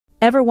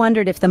Ever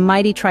wondered if the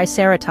mighty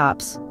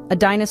Triceratops, a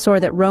dinosaur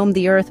that roamed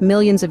the earth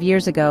millions of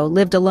years ago,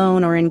 lived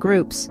alone or in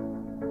groups?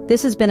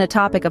 This has been a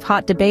topic of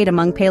hot debate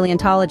among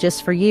paleontologists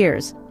for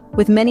years,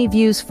 with many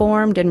views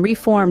formed and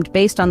reformed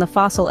based on the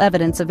fossil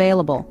evidence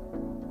available.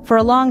 For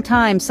a long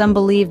time, some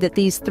believed that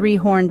these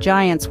three-horned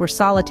giants were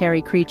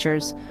solitary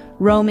creatures,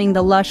 roaming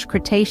the lush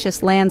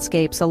Cretaceous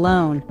landscapes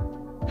alone.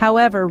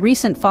 However,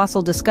 recent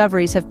fossil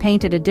discoveries have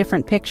painted a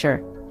different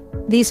picture.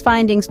 These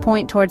findings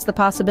point towards the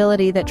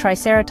possibility that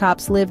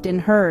Triceratops lived in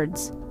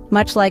herds,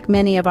 much like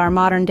many of our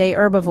modern-day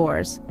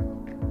herbivores.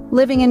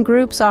 Living in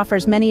groups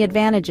offers many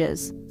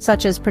advantages,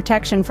 such as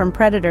protection from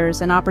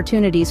predators and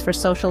opportunities for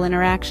social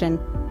interaction.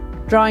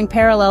 Drawing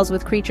parallels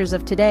with creatures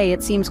of today,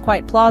 it seems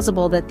quite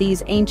plausible that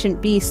these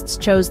ancient beasts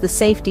chose the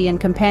safety and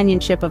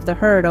companionship of the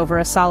herd over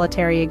a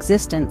solitary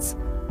existence.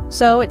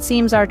 So, it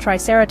seems our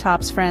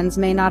Triceratops friends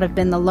may not have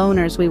been the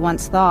loners we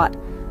once thought.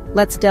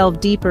 Let's delve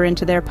deeper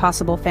into their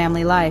possible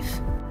family life.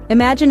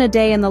 Imagine a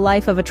day in the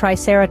life of a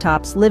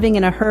Triceratops living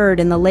in a herd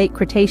in the Late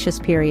Cretaceous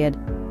period.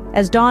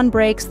 As dawn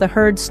breaks, the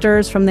herd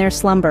stirs from their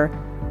slumber.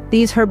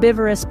 These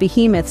herbivorous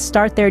behemoths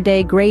start their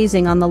day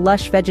grazing on the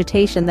lush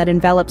vegetation that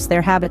envelops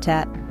their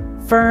habitat.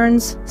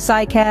 Ferns,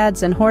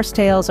 cycads, and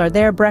horsetails are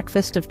their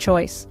breakfast of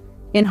choice.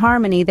 In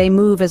harmony, they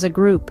move as a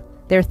group,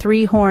 their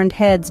three-horned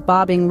heads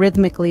bobbing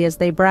rhythmically as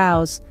they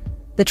browse.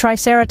 The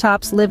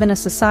Triceratops live in a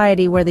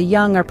society where the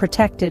young are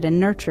protected and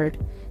nurtured.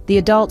 The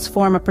adults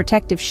form a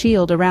protective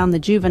shield around the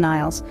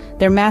juveniles,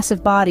 their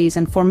massive bodies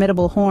and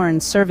formidable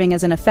horns serving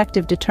as an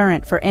effective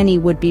deterrent for any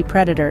would-be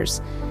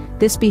predators.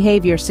 This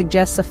behavior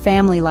suggests a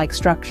family-like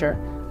structure,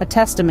 a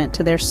testament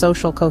to their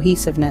social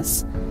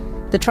cohesiveness.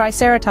 The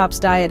Triceratops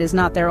diet is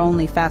not their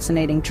only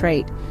fascinating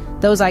trait.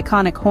 Those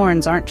iconic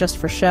horns aren't just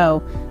for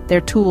show,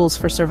 they're tools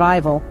for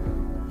survival.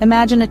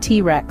 Imagine a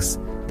T-Rex,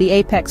 the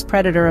apex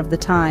predator of the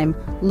time,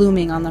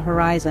 looming on the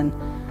horizon.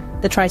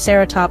 The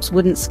Triceratops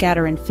wouldn't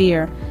scatter in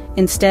fear.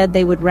 Instead,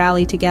 they would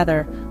rally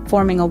together,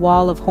 forming a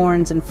wall of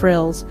horns and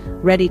frills,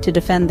 ready to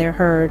defend their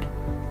herd.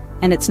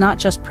 And it's not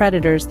just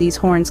predators these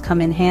horns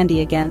come in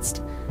handy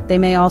against. They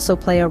may also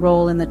play a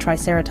role in the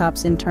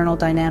Triceratops' internal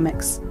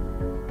dynamics.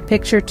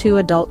 Picture two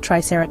adult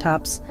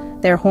Triceratops,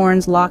 their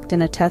horns locked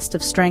in a test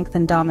of strength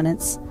and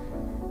dominance.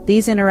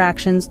 These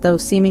interactions, though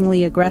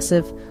seemingly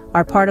aggressive,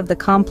 are part of the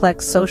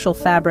complex social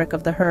fabric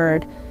of the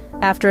herd.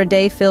 After a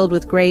day filled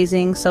with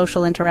grazing,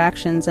 social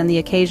interactions, and the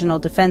occasional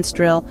defense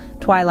drill,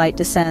 twilight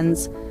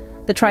descends.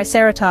 The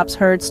Triceratops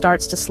herd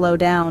starts to slow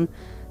down.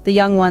 The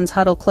young ones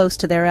huddle close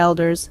to their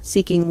elders,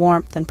 seeking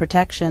warmth and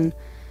protection.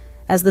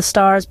 As the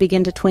stars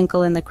begin to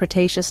twinkle in the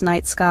Cretaceous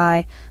night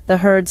sky, the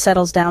herd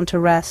settles down to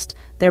rest,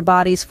 their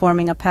bodies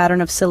forming a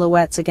pattern of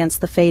silhouettes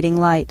against the fading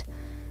light.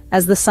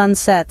 As the sun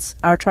sets,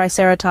 our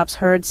Triceratops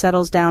herd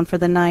settles down for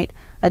the night,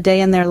 a day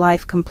in their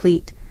life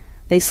complete.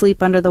 They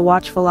sleep under the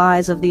watchful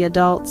eyes of the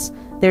adults,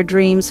 their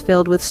dreams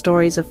filled with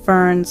stories of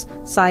ferns,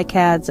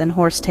 cycads, and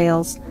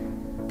horsetails.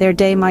 Their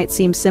day might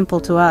seem simple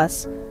to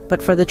us,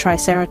 but for the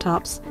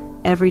Triceratops,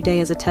 every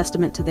day is a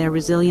testament to their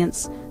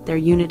resilience, their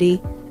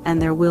unity,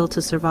 and their will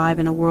to survive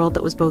in a world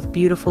that was both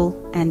beautiful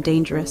and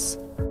dangerous.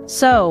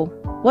 So,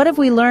 what have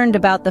we learned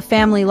about the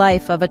family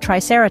life of a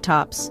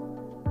Triceratops?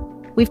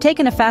 We've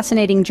taken a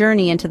fascinating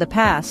journey into the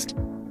past,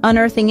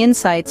 unearthing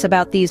insights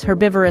about these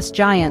herbivorous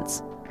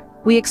giants.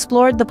 We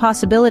explored the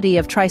possibility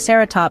of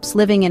Triceratops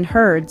living in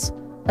herds,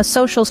 a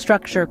social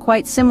structure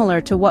quite similar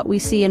to what we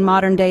see in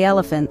modern-day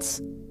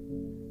elephants.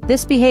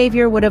 This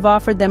behavior would have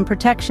offered them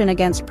protection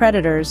against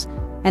predators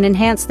and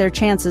enhanced their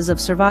chances of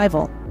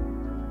survival.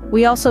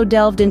 We also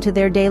delved into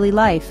their daily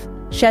life,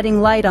 shedding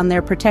light on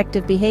their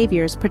protective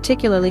behaviors,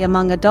 particularly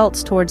among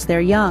adults towards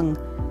their young.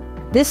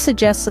 This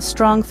suggests a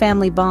strong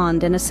family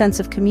bond and a sense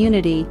of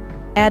community,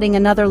 adding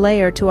another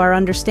layer to our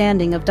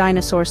understanding of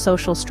dinosaur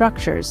social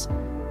structures.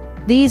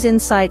 These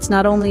insights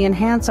not only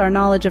enhance our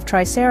knowledge of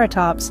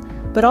Triceratops,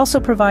 but also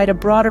provide a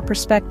broader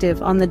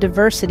perspective on the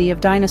diversity of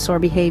dinosaur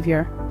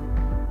behavior.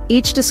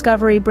 Each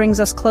discovery brings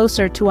us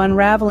closer to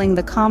unraveling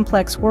the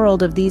complex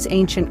world of these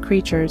ancient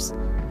creatures.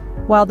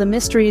 While the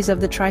mysteries of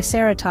the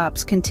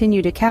Triceratops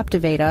continue to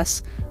captivate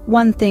us,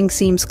 one thing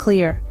seems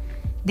clear.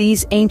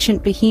 These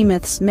ancient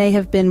behemoths may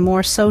have been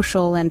more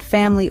social and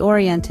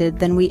family-oriented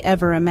than we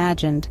ever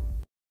imagined.